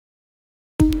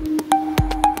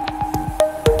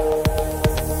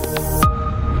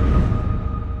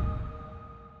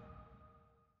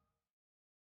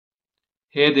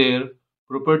Hey there,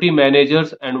 property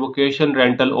managers and vacation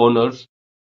rental owners.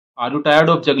 Are you tired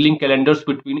of juggling calendars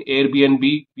between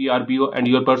Airbnb, VRBO, and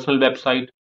your personal website?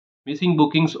 Missing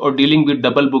bookings or dealing with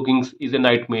double bookings is a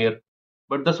nightmare.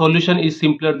 But the solution is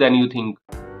simpler than you think.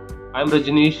 I'm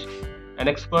Rajneesh, an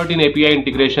expert in API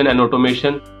integration and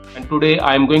automation, and today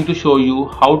I am going to show you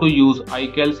how to use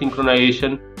iCal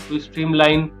synchronization to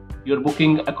streamline your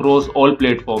booking across all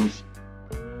platforms.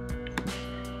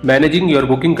 Managing your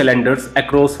booking calendars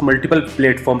across multiple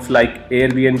platforms like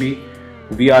Airbnb,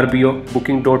 VRBO,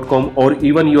 Booking.com, or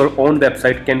even your own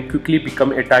website can quickly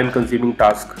become a time consuming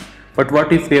task. But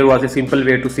what if there was a simple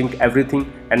way to sync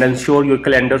everything and ensure your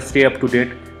calendar stay up to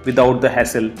date without the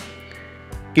hassle?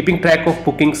 Keeping track of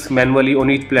bookings manually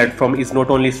on each platform is not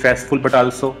only stressful but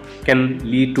also can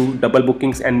lead to double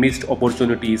bookings and missed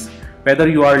opportunities. Whether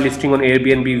you are listing on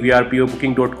Airbnb, VRBO,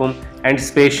 Booking.com, and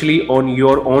especially on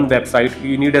your own website,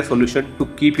 you need a solution to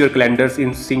keep your calendars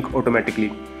in sync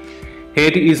automatically.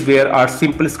 Here is where our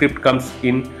simple script comes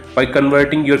in. By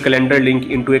converting your calendar link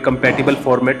into a compatible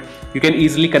format, you can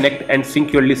easily connect and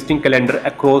sync your listing calendar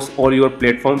across all your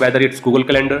platforms, whether it's Google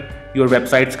Calendar, your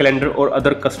website's calendar, or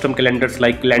other custom calendars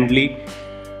like Calendly.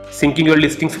 Syncing your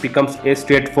listings becomes a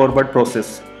straightforward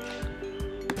process.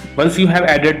 Once you have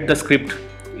added the script,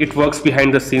 it works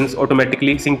behind the scenes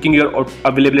automatically, syncing your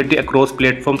availability across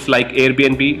platforms like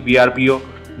Airbnb, VRBO,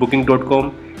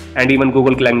 Booking.com, and even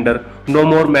Google Calendar. No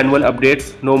more manual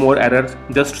updates, no more errors,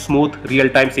 just smooth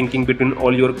real-time syncing between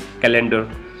all your calendar.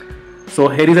 So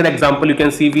here is an example. You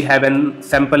can see we have an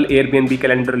sample Airbnb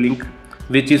calendar link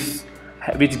which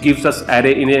gives us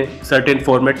array in a certain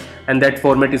format, and that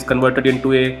format is converted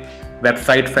into a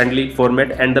website friendly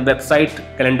format, and the website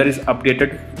calendar is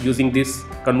updated using this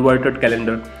converted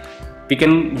calendar. We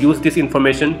can use this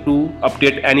information to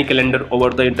update any calendar over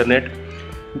the internet.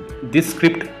 This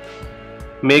script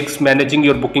makes managing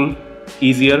your booking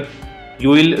easier. You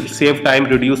will save time,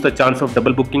 reduce the chance of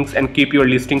double bookings, and keep your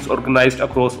listings organized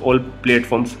across all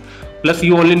platforms. Plus,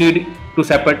 you only need to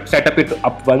set up it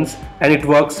up once and it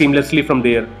works seamlessly from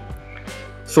there.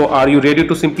 So, are you ready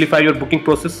to simplify your booking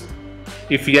process?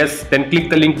 If yes, then click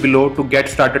the link below to get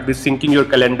started with syncing your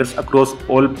calendars across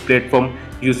all platforms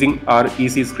using our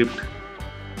easy script.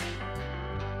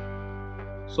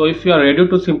 So, if you are ready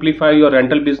to simplify your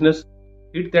rental business,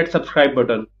 hit that subscribe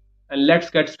button and let's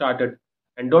get started.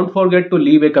 And don't forget to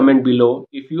leave a comment below.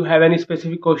 If you have any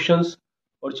specific questions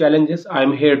or challenges, I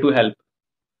am here to help.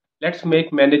 Let's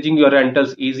make managing your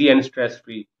rentals easy and stress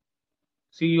free.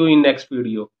 See you in next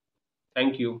video.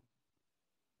 Thank you.